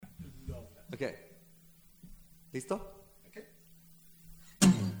Okay. ¿Listo? Okay.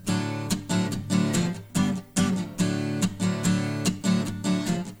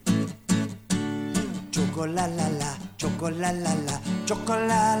 Chocolala, chocolala,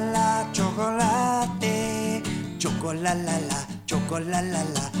 chocolala, chocolate. Chocolala,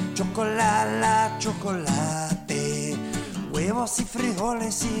 chocolala, chocolala, chocolate. Huevos y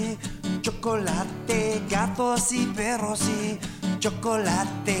frijoles y chocolate. Gatos y perros y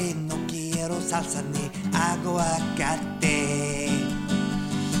chocolate. No quiero salsa ni aguacate.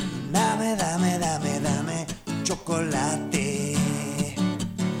 Dame, dame, dame, dame chocolate.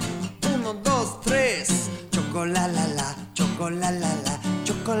 1, 2, 3. Chocolala, chocolala,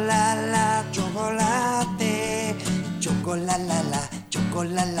 chocolala, chocolate. Chocolala,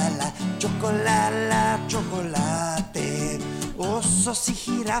 chocolala, chocolala, chocolate. Osos y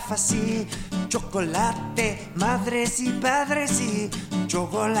jirafas y chocolate. Madres y padres y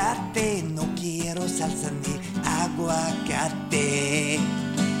chocolate. No quiero salsa ni aguacate.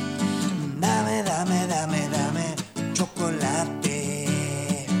 Dame, dame, dame, dame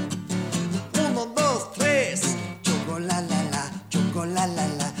chocolate. 1, 2, 3. Chocolala,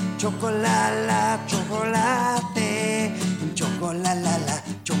 chocolala, chocolala, chocolate. Chocolala,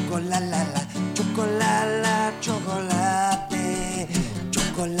 chocolala, chocolala, chocolate.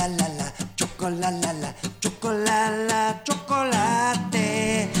 Chocolala, chocolala, chocolala, chocolate.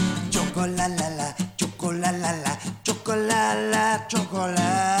 Chocolala, chocolala, chocolala,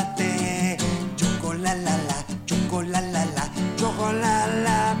 chocolate. Chocolala, chocolala,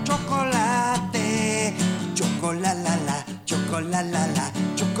 chocolala, chocolate. Chocolala, chocolala,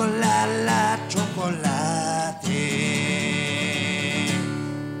 chocolala, chocolate.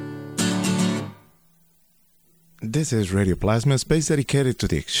 This is Radio Plasma, a space dedicated to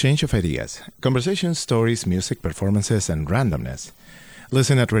the exchange of ideas, conversations, stories, music, performances, and randomness.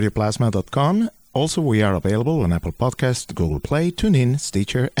 Listen at radioplasma.com. Also, we are available on Apple Podcasts, Google Play, TuneIn,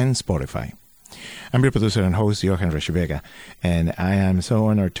 Stitcher, and Spotify. I'm your producer and host, Johan Reshivega, and I am so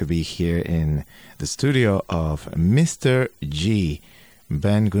honored to be here in the studio of Mr. G,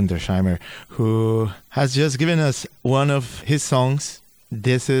 Ben Gundersheimer, who has just given us one of his songs.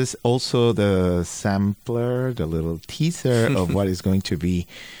 This is also the sampler, the little teaser of what is going to be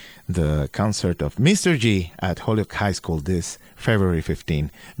the concert of Mr. G at Holyoke High School this February 15.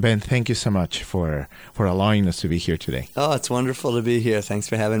 Ben, thank you so much for allowing us to be here today. Oh, it's wonderful to be here. Thanks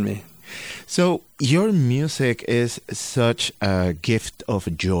for having me. So your music is such a gift of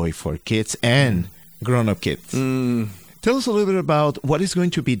joy for kids and grown-up kids. Tell us a little bit about what is going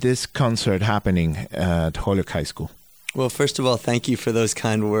to be this concert happening at Holyoke High School. Well, first of all, thank you for those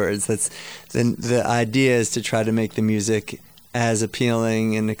kind words. That's the idea is to try to make the music as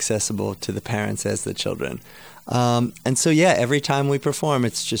appealing and accessible to the parents as the children. And so, yeah, every time we perform,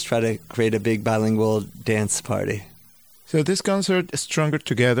 it's just try to create a big bilingual dance party. So this concert, Stronger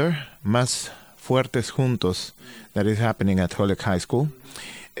Together, Más Fuertes Juntos, that is happening at Holyoke High School,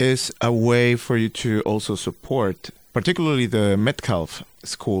 is a way for you to also support, particularly the Metcalf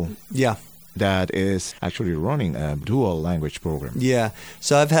School. Yeah. That is actually running a dual language program. Yeah.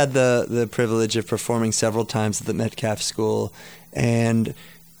 So I've had the privilege of performing several times at the Metcalf School. And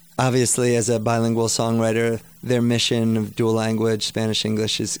obviously, as a bilingual songwriter, their mission of dual language,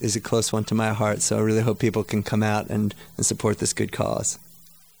 Spanish-English, is a close one to my heart. So I really hope people can come out and support this good cause.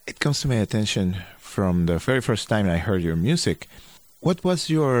 It comes to my attention from the very first time I heard your music. What was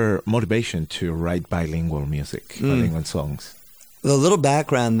your motivation to write bilingual music, bilingual songs? The little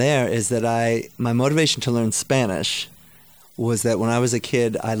background there is that my motivation to learn Spanish was that when I was a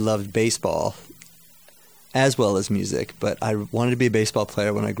kid, I loved baseball as well as music, but I wanted to be a baseball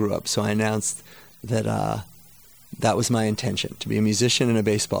player when I grew up. So I announced that that was my intention, to be a musician and a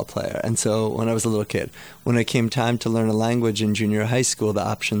baseball player. And so when I was a little kid, when it came time to learn a language in junior high school, the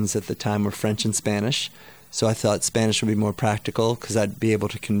options at the time were French and Spanish. So I thought Spanish would be more practical because I'd be able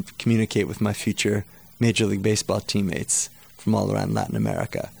to communicate with my future Major League Baseball teammates from all around Latin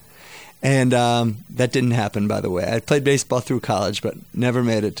America. And that didn't happen, by the way. I played baseball through college, but never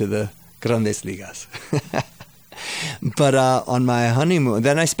made it to the Grandes Ligas. But on my honeymoon,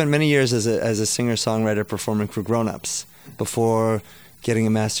 then I spent many years as a singer-songwriter performing for grown-ups before getting a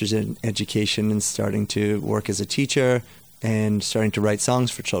master's in education and starting to work as a teacher and starting to write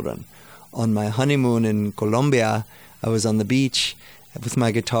songs for children. On my honeymoon in Colombia, I was on the beach with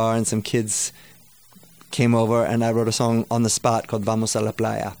my guitar and some kids came over and I wrote a song on the spot called Vamos a la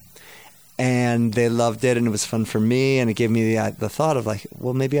Playa. And they loved it and it was fun for me and it gave me the thought of like,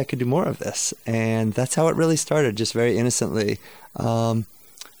 well, maybe I could do more of this. And that's how it really started, just very innocently.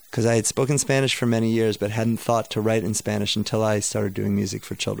 Because I had spoken Spanish for many years but hadn't thought to write in Spanish until I started doing music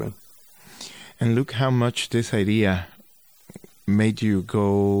for children. And look how much this idea made you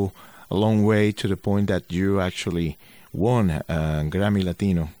go a long way to the point that you actually won a Grammy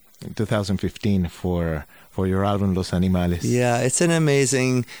Latino in 2015 for your album Los Animales. Yeah, it's an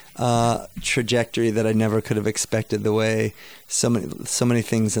amazing trajectory that I never could have expected, the way so many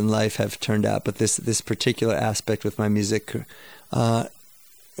things in life have turned out. But this particular aspect with my music,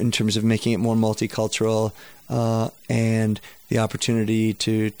 in terms of making it more multicultural, and the opportunity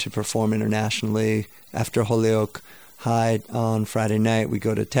to perform internationally. After Holyoke High on Friday night, we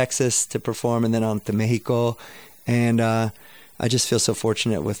go to Texas to perform, and then on to Mexico. And I just feel so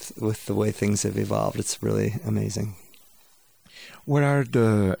fortunate with the way things have evolved. It's really amazing. What are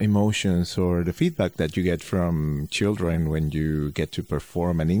the emotions or the feedback that you get from children when you get to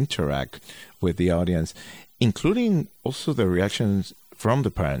perform and interact with the audience, including also the reactions from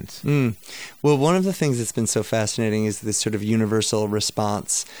the parents? Well, one of the things that's been so fascinating is this sort of universal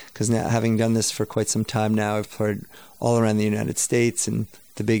response, because now, having done this for quite some time now, I've heard all around the United States and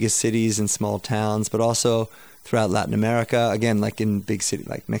the biggest cities and small towns, but also throughout Latin America, again, like in big cities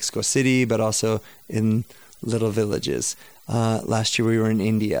like Mexico City, but also in little villages. Last year we were in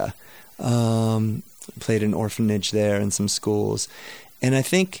India, played an orphanage there and some schools. And I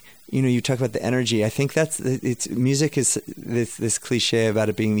think, you talk about the energy. I think music is this cliche about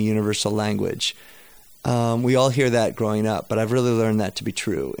it being the universal language. We all hear that growing up, but I've really learned that to be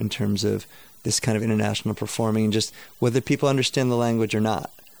true in terms of this kind of international performing, and just whether people understand the language or not.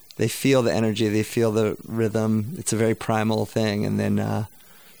 They feel the energy, they feel the rhythm. It's a very primal thing, and then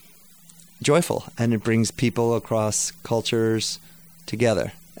joyful, and it brings people across cultures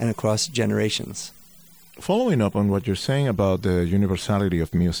together and across generations. Following up on what you're saying about the universality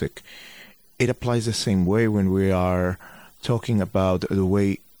of music, it applies the same way when we are talking about the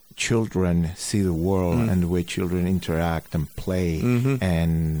way children see the world and the way children interact and play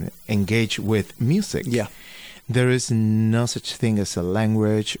and engage with music. Yeah. There is no such thing as a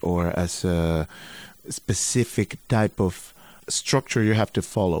language or as a specific type of structure you have to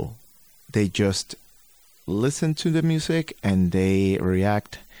follow. They just listen to the music and they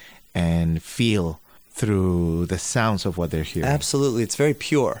react and feel through the sounds of what they're hearing. Absolutely. It's very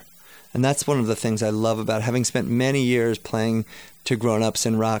pure. And that's one of the things I love about having spent many years playing to grown-ups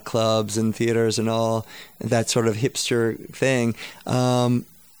in rock clubs and theaters and all that sort of hipster thing.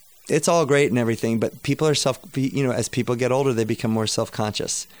 It's all great and everything, but people are as people get older, they become more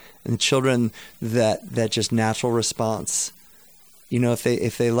self-conscious. And children, that just natural response,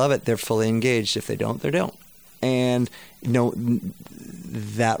 if they love it, they're fully engaged. If they don't, they don't. And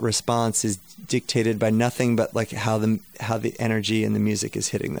that response is dictated by nothing but like how the energy and the music is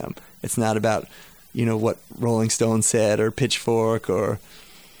hitting them. It's not about what Rolling Stone said or Pitchfork or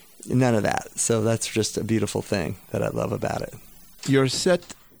none of that. So that's just a beautiful thing that I love about it. Your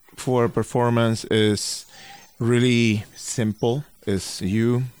set for performance is really simple. It's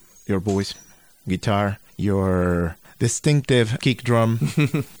you, your voice, guitar, your distinctive kick drum,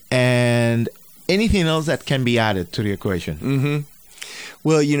 and anything else that can be added to the equation.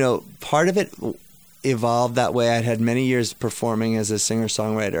 Well, part of it evolved that way. I'd had many years performing as a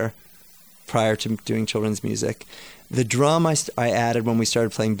singer-songwriter prior to doing children's music. The drum I added when we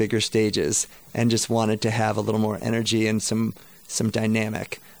started playing bigger stages, and just wanted to have a little more energy and some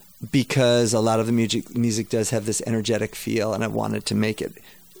dynamic, because a lot of the music does have this energetic feel, and I wanted to make it.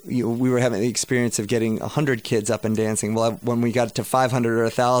 We were having the experience of getting 100 kids up and dancing. Well, when we got to 500 or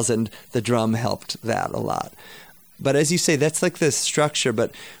 1,000, the drum helped that a lot. But as you say, that's like the structure.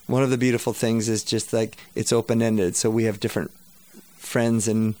 But one of the beautiful things is just like it's open-ended. So we have different friends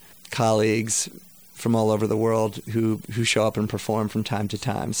and colleagues from all over the world who show up and perform from time to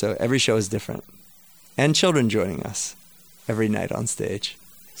time. So every show is different. And children joining us every night on stage.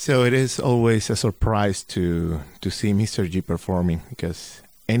 So it is always a surprise to see Mr. G performing, because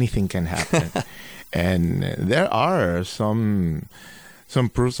anything can happen. And there are some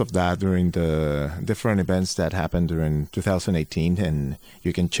proofs of that during the different events that happened during 2018, and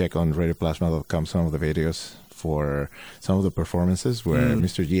you can check on radioplasma.com some of the videos for some of the performances where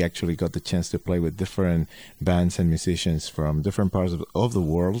Mr. G actually got the chance to play with different bands and musicians from different parts of the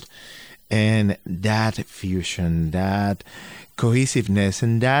world. And that fusion, that cohesiveness,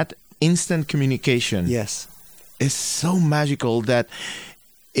 and that instant communication is so magical that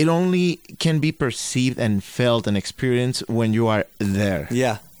it only can be perceived and felt and experienced when you are there.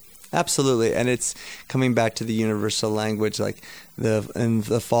 Yeah, absolutely. And it's coming back to the universal language, like in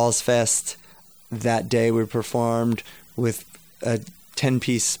the Falls Fest that day we performed with a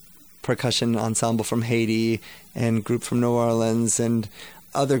 10-piece percussion ensemble from Haiti and group from New Orleans, and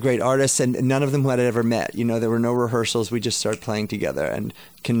other great artists, and none of them who had ever met. There were no rehearsals. We just started playing together and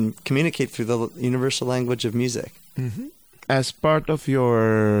can communicate through the universal language of music. Mm-hmm. As part of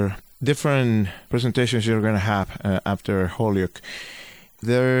your different presentations you're going to have after Holyoke,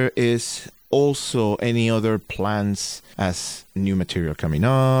 there is also any other plans as new material coming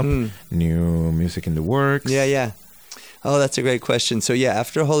up, new music in the works? Yeah. Oh, that's a great question. So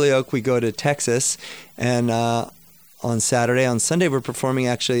after Holyoke, we go to Texas, and on Sunday, we're performing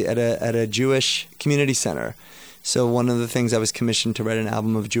actually at a Jewish community center. So one of the things, I was commissioned to write an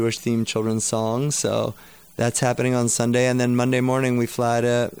album of Jewish-themed children's songs. So that's happening on Sunday, and then Monday morning we fly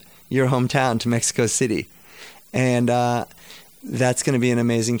to your hometown, to Mexico City, and that's going to be an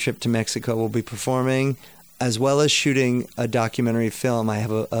amazing trip to Mexico. We'll be performing, as well as shooting a documentary film. I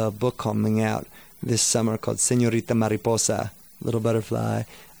have a book coming out this summer called Señorita Mariposa, Little Butterfly,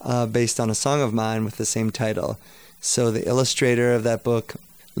 based on a song of mine with the same title. So the illustrator of that book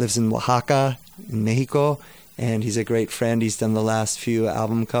lives in Oaxaca, in Mexico, and he's a great friend. He's done the last few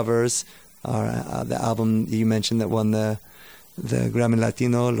album covers. The album you mentioned that won the Grammy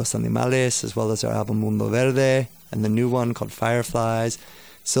Latino, Los Animales, as well as our album Mundo Verde, and the new one called Fireflies.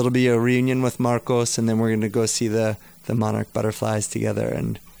 So it'll be a reunion with Marcos, and then we're going to go see the monarch butterflies together,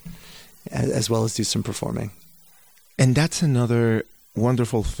 and as well as do some performing. And that's another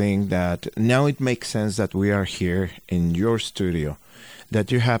wonderful thing, that now it makes sense that we are here in your studio,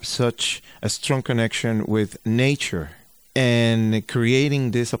 that you have such a strong connection with nature, and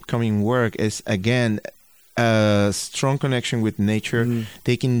creating this upcoming work is again a strong connection with nature,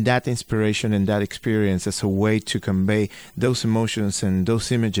 taking that inspiration and that experience as a way to convey those emotions and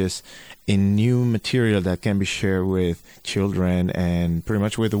those images in new material that can be shared with children and pretty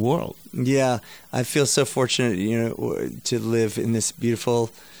much with the world. Yeah, I feel so fortunate, to live in this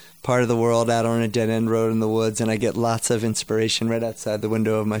beautiful part of the world out on a dead-end road in the woods, and I get lots of inspiration right outside the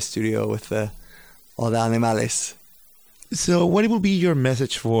window of my studio with all the animales. So what will be your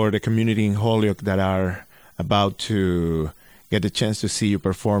message for the community in Holyoke that are about to get the chance to see you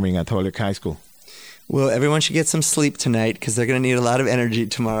performing at Holyoke High School? Well, everyone should get some sleep tonight, because they're going to need a lot of energy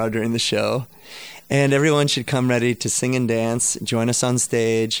tomorrow during the show. And everyone should come ready to sing and dance, join us on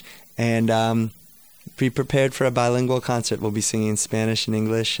stage, and be prepared for a bilingual concert. We'll be singing in Spanish and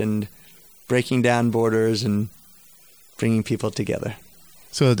English and breaking down borders and bringing people together.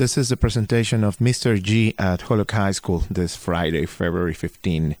 So this is the presentation of Mr. G at Holyoke High School this Friday, February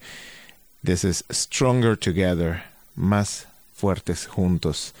 15. This is Stronger Together, Más Fuertes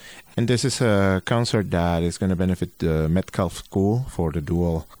Juntos. And this is a concert that is going to benefit the Metcalf School for the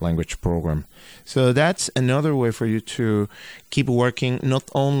dual language program. So that's another way for you to keep working not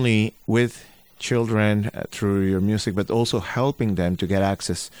only with children through your music, but also helping them to get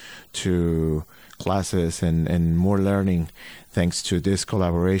access to classes and more learning thanks to these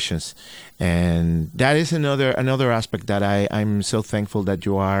collaborations. And that is another aspect that I'm so thankful that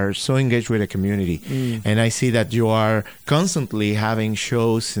you are so engaged with the community. And I see that you are constantly having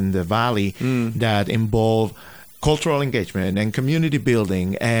shows in the Valley that involve cultural engagement and community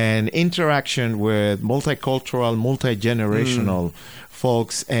building and interaction with multicultural, multi-generational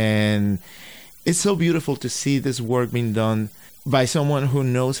folks. And it's so beautiful to see this work being done by someone who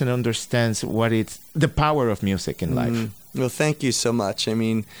knows and understands what it's the power of music in life. Well, thank you so much. I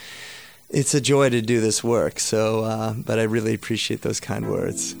mean, it's a joy to do this work. So, but I really appreciate those kind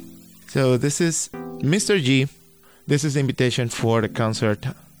words. So this is Mr. G. This is the invitation for the concert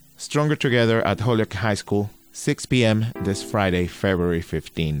Stronger Together at Holyoke High School, 6 p.m. this Friday, February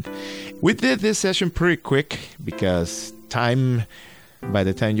 15th. We did this session pretty quick because by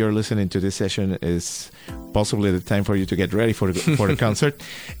the time you're listening to this session is possibly the time for you to get ready for the concert.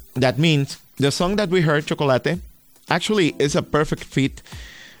 That means the song that we heard, Chocolate, actually is a perfect fit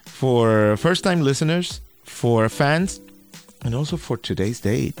for first-time listeners, for fans, and also for today's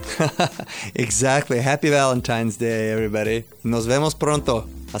date. Exactly. Happy Valentine's Day, everybody. Nos vemos pronto.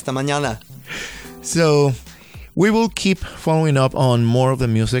 Hasta mañana. So we will keep following up on more of the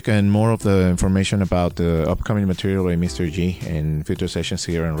music and more of the information about the upcoming material by Mr. G in future sessions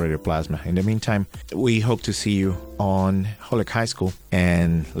here on Radio Plasma. In the meantime, we hope to see you on Holyoke High School,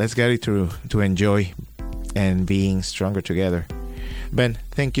 and let's get it to enjoy and being stronger together. Ben,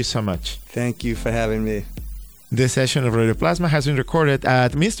 thank you so much. Thank you for having me. This session of Radio Plasma has been recorded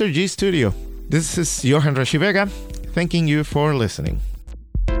at Mr. G Studio. This is Johan Rashivega, thanking you for listening.